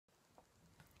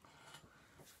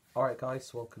Alright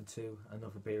guys, welcome to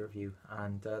another beer review,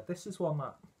 and this is one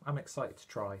that I'm excited to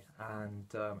try, and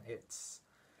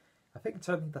I think it's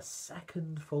only the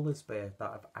second Fuller's beer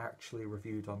that I've actually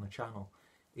reviewed on the channel,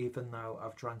 even though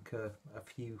I've drank a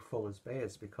few Fuller's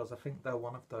beers, because I think they're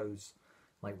one of those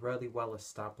like really well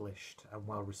established and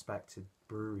well respected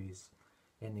breweries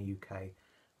in the UK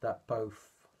that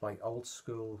both like old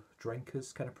school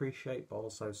drinkers can appreciate, but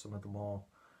also some of the more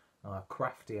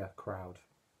craftier crowd.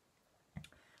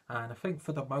 And I think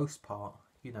for the most part,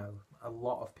 a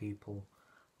lot of people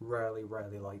really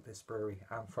like this brewery.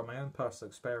 And from my own personal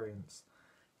experience,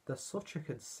 they're such a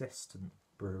consistent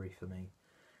brewery for me.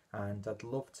 And I'd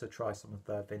love to try some of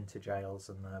their vintage ales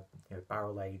and their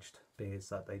barrel-aged beers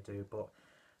that they do. But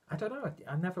I don't know,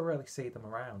 I never really see them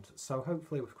around. So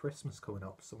hopefully with Christmas coming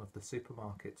up, some of the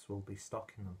supermarkets will be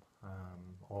stocking them.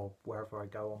 Or wherever I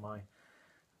go on my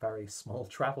very small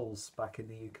travels back in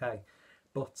the UK.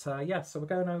 But yeah, so we're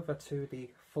going over to the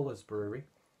Fuller's Brewery,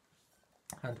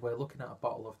 and we're looking at a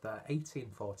bottle of their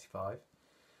 1845,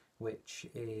 which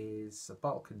is a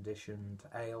bottle conditioned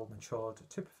ale matured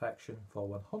to perfection for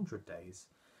 100 days,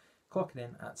 clocking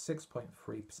in at 6.3%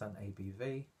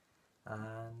 ABV.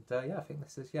 And yeah, I think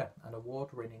this is an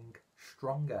award-winning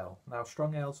strong ale. Now,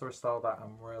 strong ales are a style that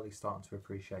I'm really starting to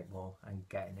appreciate more and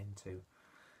getting into.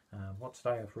 What did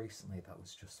I have recently that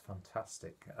was just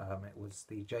fantastic? It was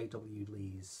the J.W.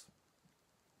 Lee's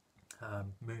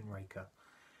Moonraker.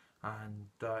 And,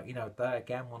 they're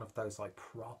again one of those like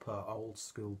proper old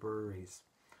school breweries.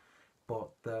 But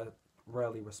they're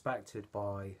really respected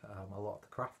by a lot of the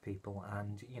craft people.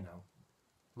 And,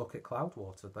 look at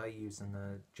Cloudwater. They're using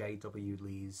the J.W.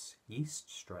 Lee's yeast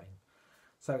strain.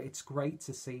 So it's great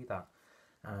to see that.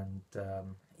 And,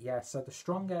 yeah, so the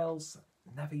strong ales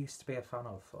never used to be a fan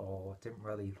of, or didn't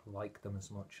really like them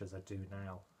as much as I do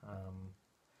now.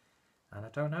 And I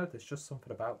don't know, there's just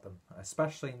something about them,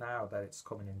 especially now that it's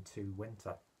coming into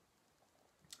winter.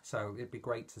 So it'd be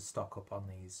great to stock up on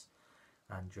these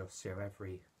and just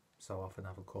every so often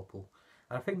have a couple.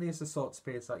 And I think these are sorts of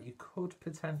beers that you could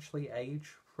potentially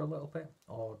age for a little bit,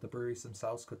 or the breweries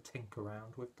themselves could tinker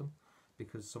around with them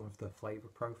because some of the flavour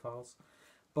profiles.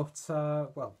 But,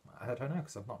 well, I don't know,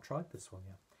 because I've not tried this one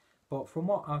yet. But from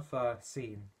what I've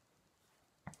seen,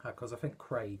 because I think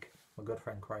Craig, my good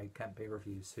friend Craig, Kent Beer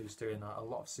Reviews, who's doing a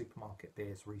lot of supermarket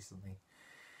beers recently,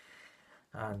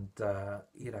 and,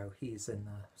 he's in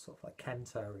the sort of like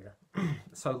Kent area,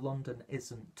 so London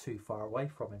isn't too far away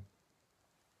from him.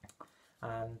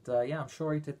 And, yeah, I'm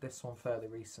sure he did this one fairly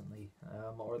recently,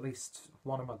 or at least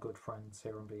one of my good friends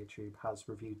here on BeerTube has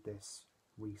reviewed this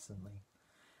recently.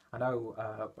 I know,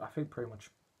 I think pretty much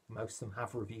most of them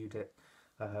have reviewed it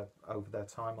over their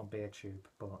time on BeerTube,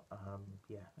 but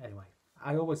yeah, anyway,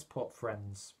 I always put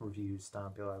friends' reviews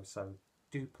down below, so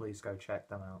do please go check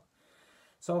them out.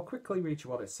 So I'll quickly read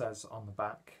you what it says on the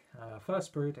back.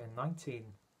 First brewed in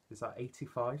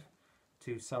 85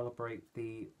 to celebrate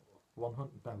the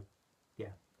 100, no,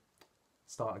 yeah,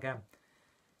 start again.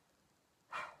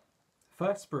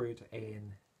 First brewed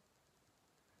in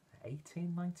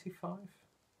 1895?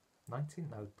 No,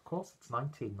 of course it's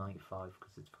 1995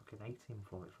 because it's fucking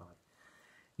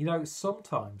 1845.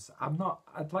 Sometimes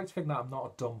I'd like to think that I'm not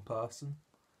a dumb person,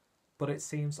 but it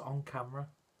seems on camera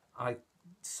I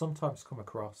sometimes come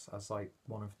across as like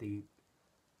one of the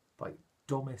like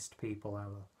dumbest people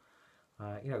ever.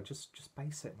 Just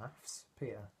basic maths,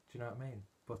 Peter. Do you know what I mean?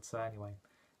 But anyway,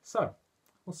 so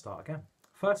we'll start again.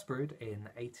 First brewed in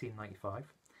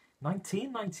 1895.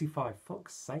 1995,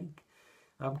 fuck's sake.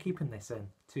 I'm keeping this in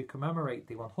to commemorate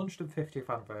the 150th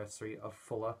anniversary of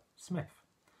Fuller, Smith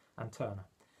and Turner.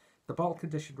 The bottle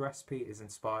conditioned recipe is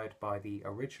inspired by the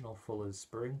original Fuller's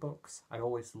brewing books. I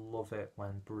always love it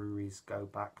when breweries go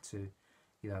back to,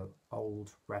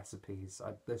 old recipes.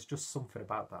 There's just something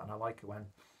about that, and I like it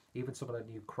when even some of the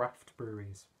new craft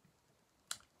breweries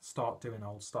start doing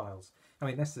old styles. I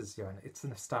mean, this is, it's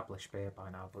an established beer by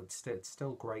now, but it's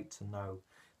still great to know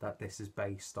that this is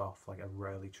based off like a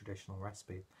really traditional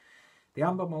recipe. The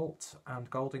amber malt and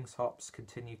Goldings hops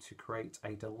continue to create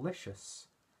a delicious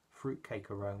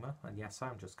fruitcake aroma, and yes,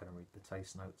 I'm just going to read the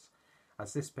taste notes.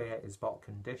 As this beer is bottle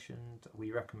conditioned,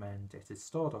 we recommend it is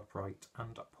stored upright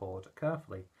and poured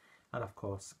carefully. And of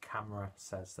course, camera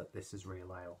says that this is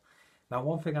real ale. Now,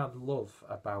 one thing I love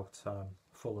about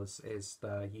Fuller's is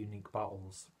the unique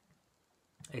bottles.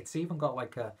 It's even got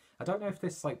like I don't know if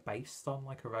this is like based on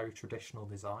like a very traditional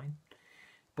design,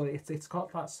 but it's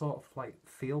got that sort of like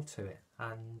feel to it,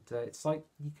 and it's like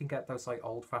you can get those like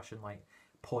old-fashioned like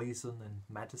poison and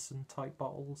medicine type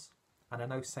bottles. And I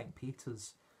know St.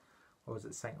 Peter's, or is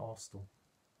it St. Austell?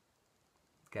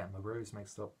 Getting my brews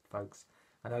mixed up, folks.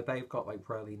 I know they've got like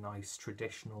really nice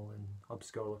traditional and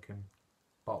obscure looking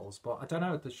bottles, but I don't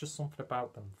know, there's just something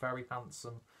about them. Very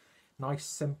handsome, nice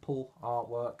simple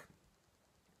artwork,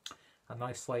 a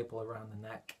nice label around the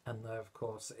neck, and there of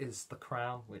course is the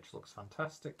crown, which looks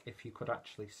fantastic if you could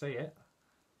actually see it,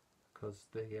 because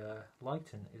the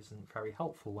lighting isn't very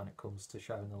helpful when it comes to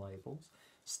showing the labels.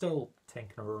 Still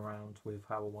tinkering around with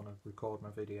how I want to record my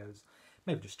videos,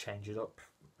 maybe just change it up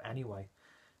anyway.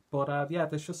 But yeah,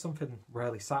 there's just something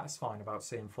really satisfying about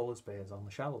seeing Fuller's beers on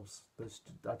the shelves.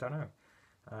 I don't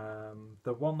know.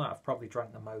 The one that I've probably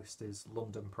drank the most is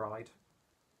London Pride.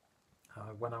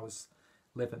 When I was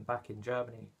living back in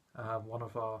Germany, one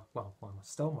of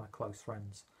still my close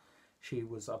friends, she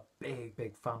was a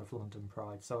big fan of London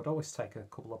Pride, so I'd always take a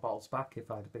couple of bottles back if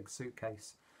I had a big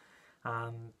suitcase.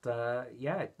 And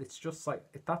yeah, it's just like,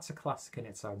 that's a classic in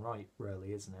its own right,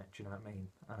 really, isn't it? Do you know what I mean?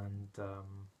 And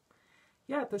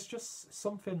yeah, there's just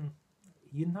something,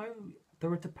 you know,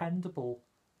 they're a dependable,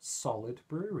 solid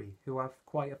brewery who have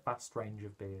quite a vast range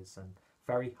of beers and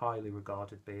very highly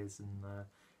regarded beers and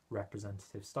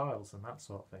representative styles and that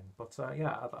sort of thing. But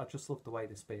yeah, I just love the way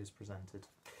this beer is presented.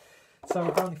 So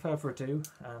without any further ado,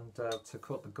 and to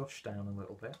cut the gush down a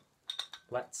little bit,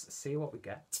 let's see what we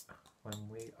get when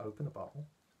we open the bottle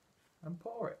and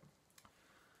pour it.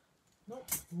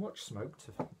 Not much smoke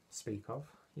to speak of,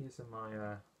 using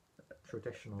my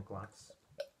traditional glass,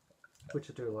 which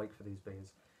I do like for these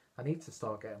beers. I need to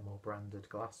start getting more branded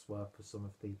glassware for some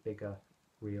of the bigger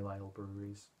real ale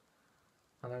breweries.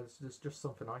 And there's just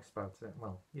something nice about it.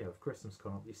 Well, you know, if Christmas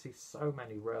comes up, you see so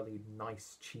many really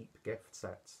nice, cheap gift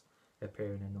sets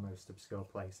appearing in the most obscure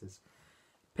places.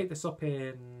 Picked this up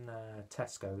in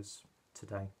Tesco's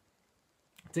today.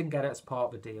 Didn't get it as part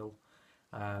of the deal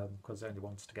because I only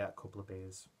wanted to get a couple of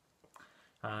beers.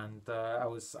 And I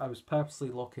was purposely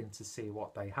looking to see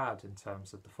what they had in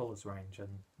terms of the Fuller's range, and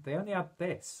they only had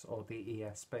this, or the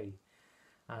ESB,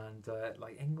 and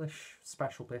like English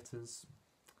special bitters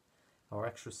or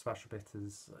extra special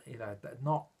bitters, you know, they're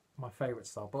not my favourite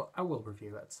style, but I will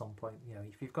review it at some point. You know,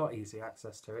 if you've got easy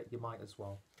access to it, you might as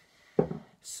well.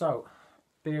 So,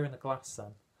 beer in the glass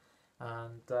then,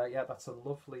 and yeah, that's a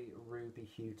lovely ruby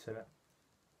hue to it.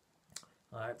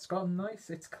 It's got a nice,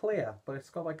 it's clear, but it's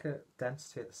got like a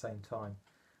density at the same time.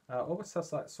 Almost has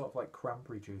that sort of like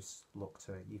cranberry juice look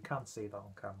to it. You can see that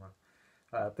on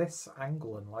camera. This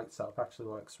angle and light setup actually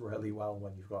works really well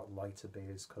when you've got lighter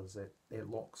beers, because it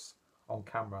looks on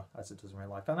camera as it does in real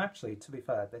life. And actually, to be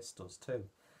fair, this does too.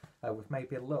 With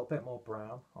maybe a little bit more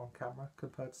brown on camera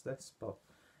compared to this. But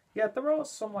yeah, there are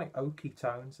some like oaky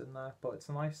tones in there, but it's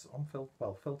a nice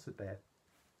filtered beer.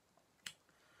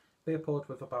 Beer poured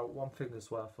with about 1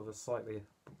 finger's worth of a slightly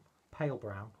pale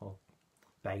brown, or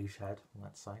beige head,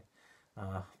 let's say.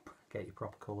 Get your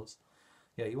proper colours.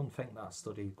 Yeah, you wouldn't think that I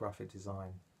studied graphic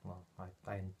design. Well,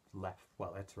 I left,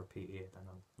 well, I had to repeat it, then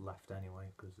I left anyway,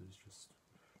 because it was just,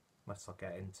 let's not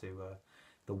get into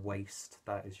the waste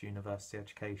that is university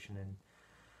education in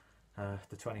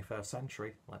the 21st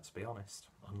century, let's be honest,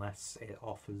 unless it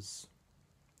offers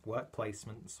work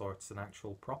placements or it's an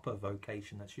actual proper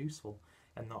vocation that's useful,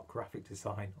 and not graphic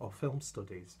design or film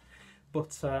studies.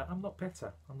 But I'm not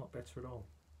bitter. I'm not bitter at all.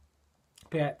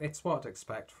 But yeah, it's what I'd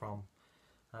expect from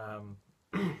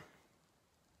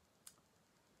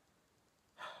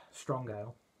strong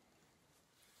ale.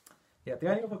 Yeah, the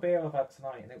only other beer I've had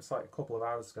tonight, and it was like a couple of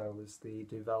hours ago, was the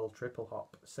Duvel Triple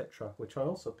Hop Citra, which I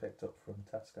also picked up from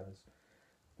Tesco's.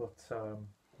 But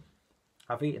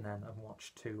I've eaten then and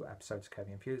watched 2 episodes of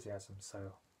Kirby Enthusiasm,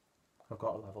 so I've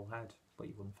got a level head, but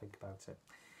you wouldn't think about it.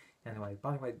 Anyway,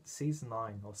 by the way, Season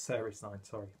 9, or Series 9,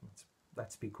 sorry,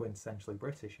 let's be quintessentially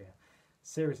British here.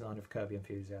 Series 9 of Kirby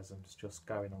Enthusiasm is just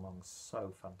going along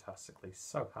so fantastically,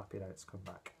 so happy that it's come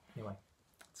back. Anyway,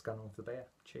 let's go on with the beer.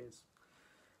 Cheers.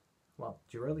 Well,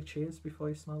 do you really cheers before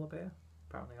you smell a beer?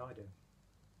 Apparently I do.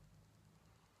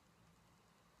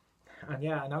 And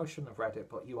yeah, I know I shouldn't have read it,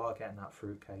 but you are getting that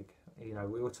fruitcake. You know,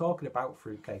 we were talking about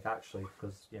fruitcake actually,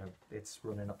 because, you know, it's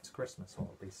running up to Christmas, or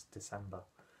at least December.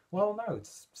 Well, no,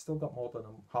 it's still got more than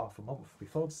half a month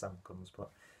before December comes,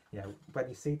 but, you know, when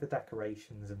you see the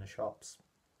decorations in the shops,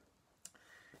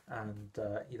 and,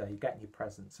 you know, you're getting your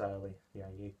presents early, you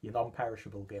know, your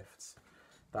non-perishable gifts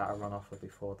that are run off of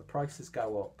before, the prices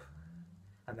go up,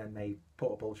 and then they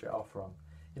put a bullshit offer on.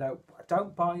 You know,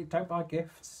 don't buy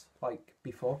gifts like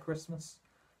before Christmas.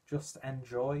 Just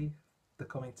enjoy the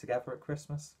coming together at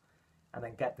Christmas, and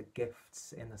then get the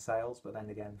gifts in the sales. But then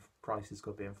again, prices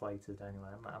could be inflated anyway.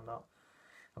 I'm not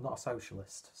a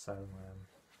socialist, so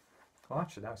well,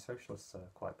 actually, no, socialists are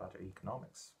quite bad at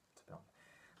economics, to be honest.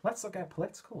 let's not get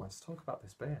political. Let's talk about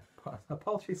this beer.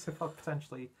 Apologies if I've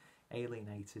potentially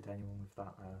alienated anyone with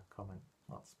that comment.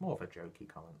 Well, it's more of a jokey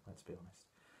comment, let's be honest.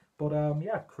 But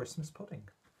yeah, Christmas pudding.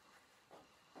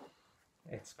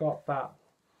 It's got that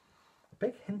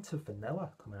big hint of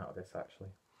vanilla coming out of this, actually.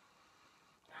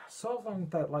 Sort of along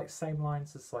the like same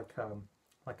lines as like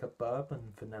a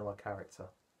bourbon vanilla character.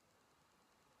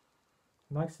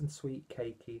 Nice and sweet,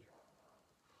 cakey.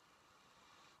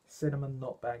 Cinnamon,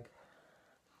 nutmeg.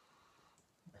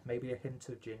 Maybe a hint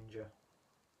of ginger.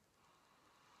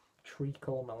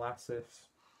 Treacle, molasses.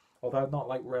 Although not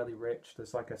like really rich,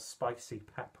 there's like a spicy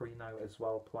peppery note as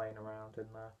well playing around in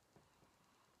there.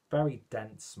 Very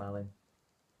dense smelling.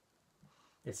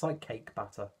 It's like cake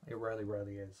batter. It really,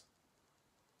 really is.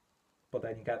 But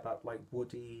then you get that like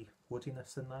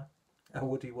woodiness in there. A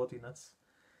woodiness.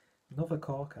 Another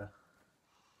corker.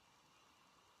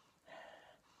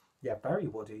 Yeah, very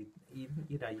woody. Even,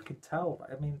 you know, you can tell.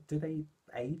 I mean, do they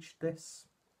age this?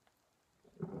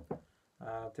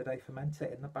 Did they ferment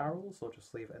it in the barrels or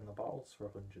just leave it in the bottles for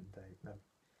 100 days? No.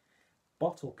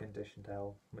 Bottle conditioned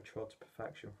ale, matured to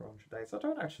perfection for 100 days. I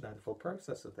don't actually know the full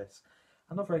process of this.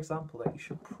 Another example that you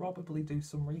should probably do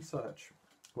some research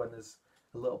when there's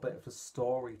a little bit of a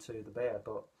story to the beer.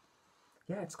 But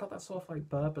yeah, it's got that sort of like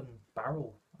bourbon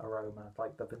barrel aroma,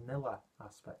 like the vanilla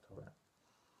aspect of it.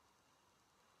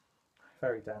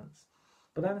 Very dense.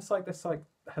 But then it's like this like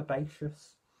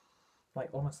herbaceous, like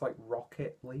almost like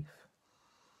rocket leaf,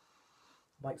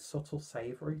 like subtle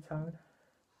savoury tone.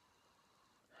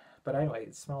 But anyway,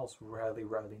 it smells really,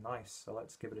 really nice. So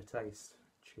let's give it a taste.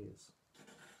 Cheers.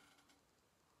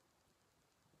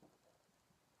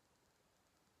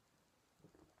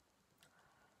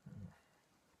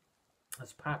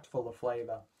 It's packed full of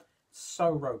flavour. So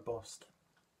robust.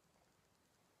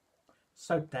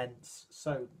 So dense.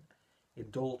 So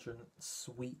indulgent,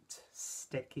 sweet,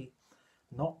 sticky.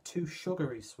 Not too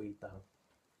sugary sweet though.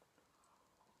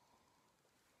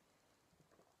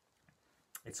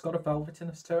 It's got a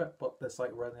velvetiness to it, but there's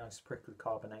like really nice prickly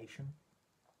carbonation.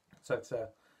 So it's a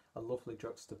lovely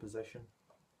juxtaposition.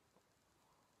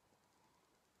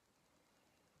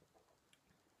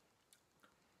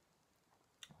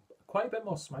 Quite a bit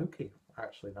more smoky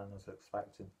actually than I was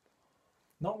expecting.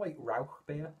 Not like Rauch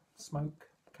beer smoke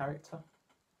character.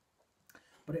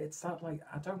 But it's that like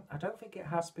I don't think it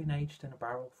has been aged in a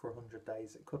barrel for 100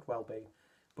 days. It could well be.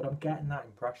 But I'm getting that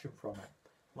impression from it.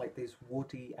 Like these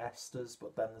woody esters,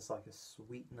 but then there's like a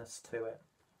sweetness to it.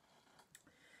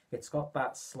 It's got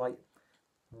that slight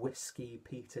whiskey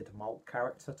peated malt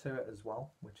character to it as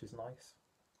well, which is nice.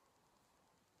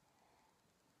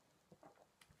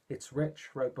 It's rich,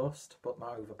 robust, but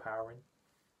not overpowering.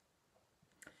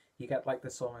 You get like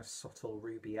this almost subtle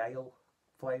ruby ale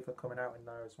flavour coming out in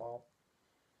there as well.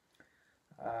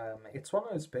 It's one of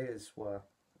those beers where,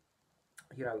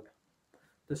 you know,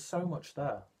 there's so much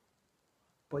there,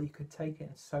 but you could take it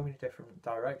in so many different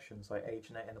directions, like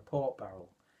aging it in a port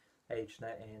barrel, aging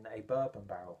it in a bourbon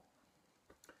barrel,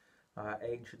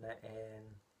 aging it in,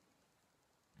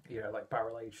 you know, like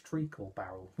barrel-aged treacle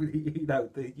barrel. You know,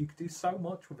 you could do so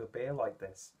much with a beer like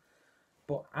this,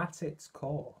 but at its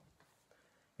core,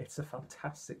 it's a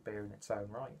fantastic beer in its own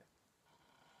right.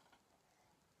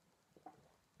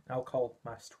 Alcohol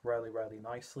masked really, really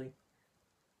nicely.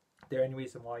 The only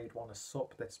reason why you'd want to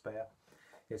sup this beer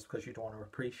is because you'd want to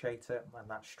appreciate it and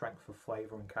that strength of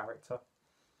flavour and character.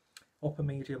 Upper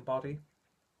medium body.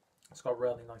 It's got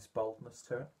really nice boldness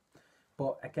to it.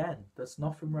 But again, there's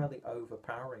nothing really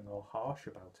overpowering or harsh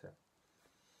about it.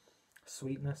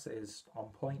 Sweetness is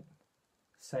on point.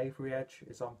 Savoury edge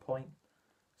is on point.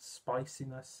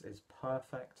 Spiciness is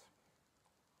perfect.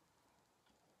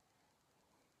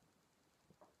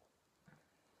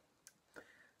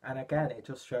 And again, it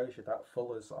just shows you that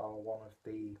Fuller's are one of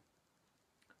the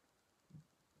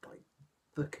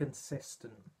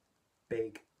consistent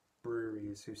big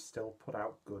breweries who still put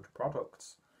out good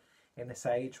products in this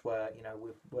age where, you know,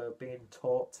 we're being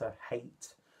taught to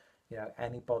hate, you know,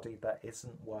 anybody that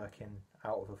isn't working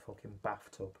out of a fucking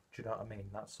bathtub. Do you know what I mean?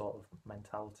 That sort of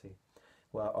mentality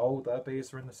where, oh, their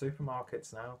beers are in the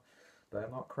supermarkets now, they're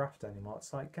not craft anymore.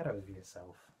 It's like, get over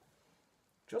yourself.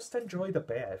 Just enjoy the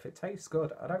beer. If it tastes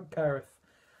good, I don't care if,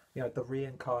 you know, the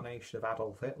reincarnation of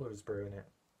Adolf Hitler is brewing it.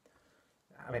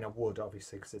 I mean, I would,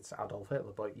 obviously, because it's Adolf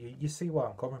Hitler, but you see where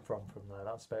I'm coming from there.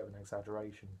 That's a bit of an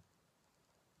exaggeration.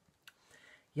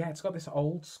 Yeah, it's got this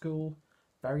old school,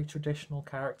 very traditional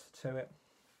character to it.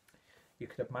 You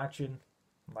could imagine,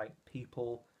 like,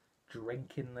 people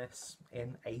drinking this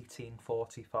in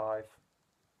 1845,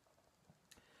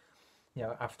 you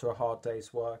know, after a hard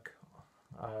day's work,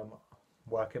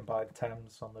 working by the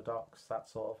Thames on the docks, that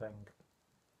sort of thing.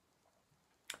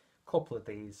 Couple of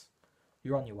these,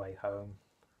 you're on your way home,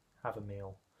 have a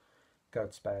meal, go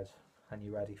to bed, and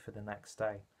you're ready for the next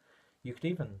day. You could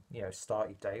even, you know, start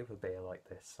your day with a beer like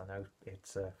this. I know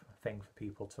it's a thing for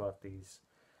people to have these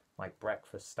like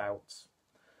breakfast stouts,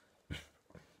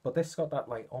 but this got that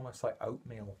like almost like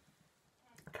oatmeal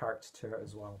character to it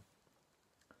as well.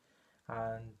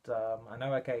 And I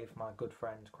know I gave my good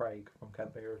friend Craig from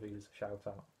PABrewNews a shout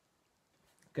out.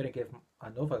 I'm going to give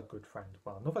another good friend,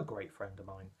 well, another great friend of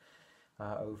mine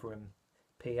over in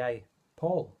PA,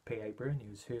 Paul,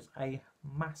 PABrewNews, who's a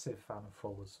massive fan of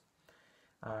Fuller's.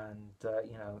 And,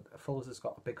 you know, Fuller's has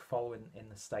got a big following in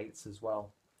the States as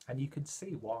well. And you can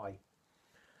see why,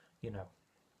 you know,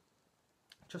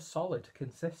 just solid,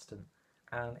 consistent.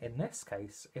 And in this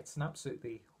case, it's an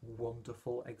absolutely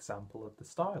wonderful example of the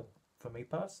style, for me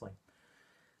personally.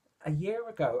 A year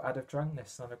ago, I'd have drank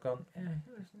this and I'd have gone,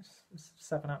 it's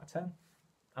 7 out of 10.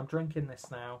 I'm drinking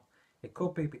this now. It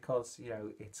could be because, you know,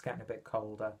 it's getting a bit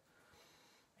colder.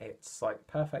 It's like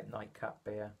perfect nightcap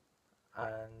beer.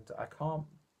 And I can't,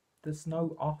 there's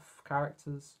no off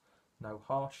characters, no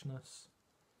harshness.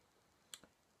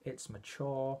 It's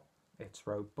mature, it's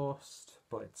robust,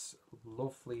 but it's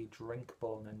lovely,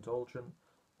 drinkable and indulgent.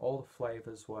 All the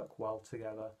flavours work well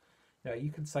together. You know,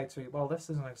 you can say to me, well, this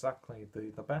isn't exactly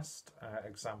the best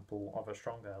example of a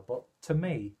strong ale, but to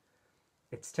me,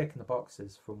 it's ticking the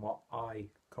boxes from what I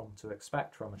come to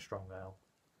expect from a strong ale.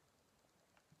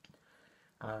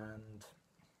 And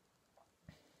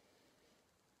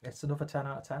it's another 10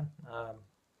 out of 10.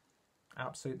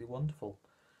 Absolutely wonderful.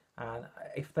 And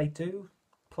if they do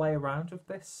play around with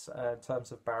this in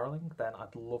terms of barreling, then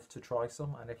I'd love to try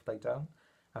some. And if they don't,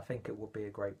 I think it would be a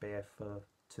great beer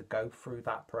to go through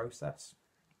that process,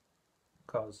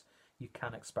 because you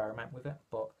can experiment with it.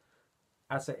 But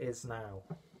as it is now,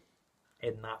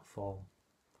 in that form,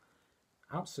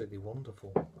 absolutely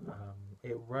wonderful.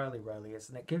 It really, really is,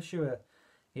 and it gives you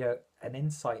an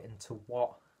insight into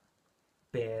what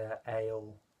beer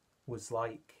ale was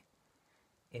like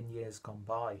in years gone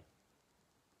by.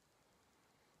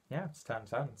 Yeah, it's 10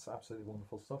 10. It's absolutely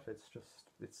wonderful stuff.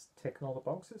 It's ticking all the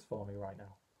boxes for me right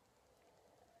now.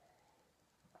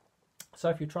 So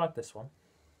if you tried this one,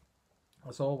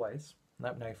 as always,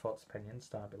 let me know your thoughts, opinions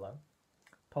down below.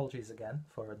 Apologies again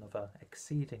for another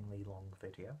exceedingly long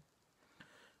video.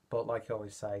 But like I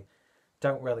always say,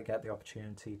 don't really get the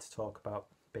opportunity to talk about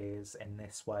beers in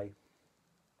this way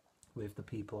with the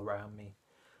people around me.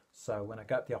 So when I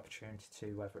get the opportunity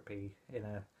to, whether it be in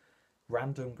a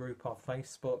random group on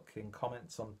Facebook, in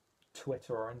comments on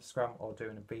Twitter or Instagram, or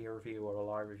doing a beer review or a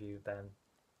live review, then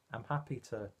I'm happy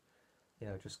to, you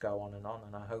know, just go on.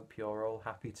 And I hope you're all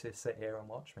happy to sit here and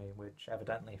watch me, which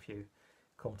evidently, if you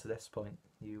come to this point,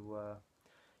 you're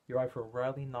either a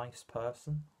really nice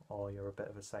person or you're a bit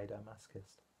of a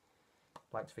sadomasochist.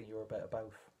 I'd like to think you're a bit of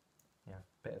both. Yeah,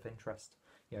 a bit of interest.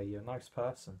 Yeah, you're a nice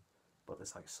person, but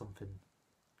there's like something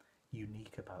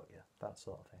unique about you, that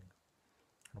sort of thing.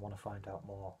 I want to find out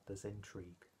more. There's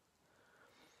intrigue.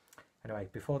 Anyway,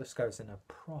 before this goes in a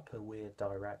proper weird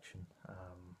direction,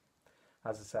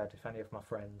 as I said, if any of my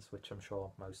friends, which I'm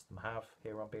sure most of them have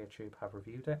here on BeerTube, have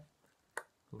reviewed it,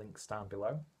 links down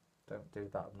below. Don't do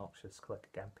that obnoxious click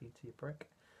again, Peter, you prick.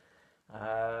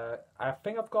 I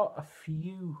think I've got a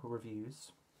few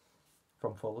reviews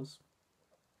from Fuller's.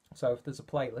 So if there's a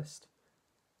playlist,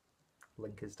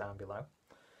 link is down below.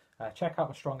 Check out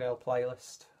my Strong Ale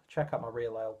playlist. Check out my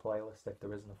Real Ale playlist if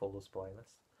there isn't a Fuller's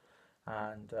playlist.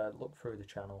 And look through the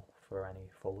channel for any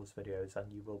Fuller's videos, and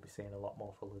you will be seeing a lot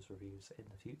more Fuller's reviews in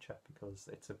the future, because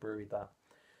it's a brewery that,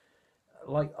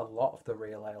 like a lot of the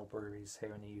Real Ale breweries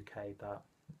here in the UK, that,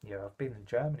 you know, I've been in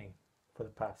Germany for the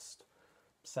past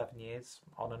 7 years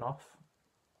on and off,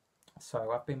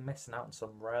 so I've been missing out on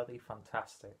some really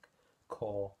fantastic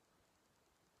core,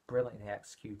 brilliantly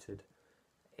executed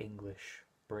English,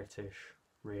 British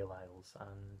real ales.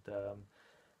 And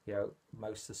you know,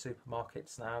 most of the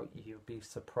supermarkets now, you'll be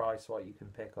surprised what you can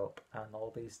pick up, and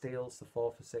all these deals, the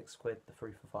 4 for £6, the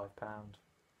 3 for £5,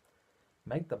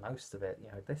 make the most of it. You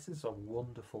know, this is a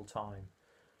wonderful time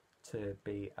to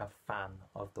be a fan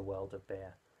of the world of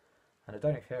beer. And I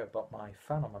don't know if you hear it, but my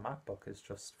fan on my MacBook has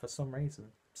just, for some reason,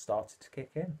 started to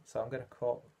kick in. So I'm going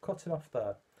to cut it off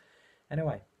there.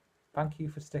 Anyway, thank you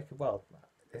for sticking. Well,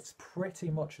 it's pretty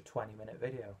much a 20-minute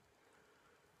video.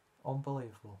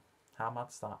 Unbelievable. How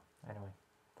mad's that? Anyway,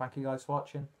 thank you guys for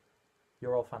watching.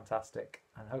 You're all fantastic.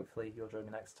 And hopefully you'll join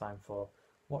me next time for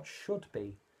what should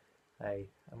be a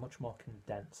much more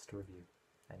condensed review.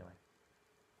 Anyway,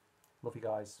 love you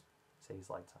guys. See you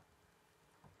later.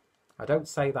 I don't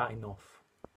say that enough.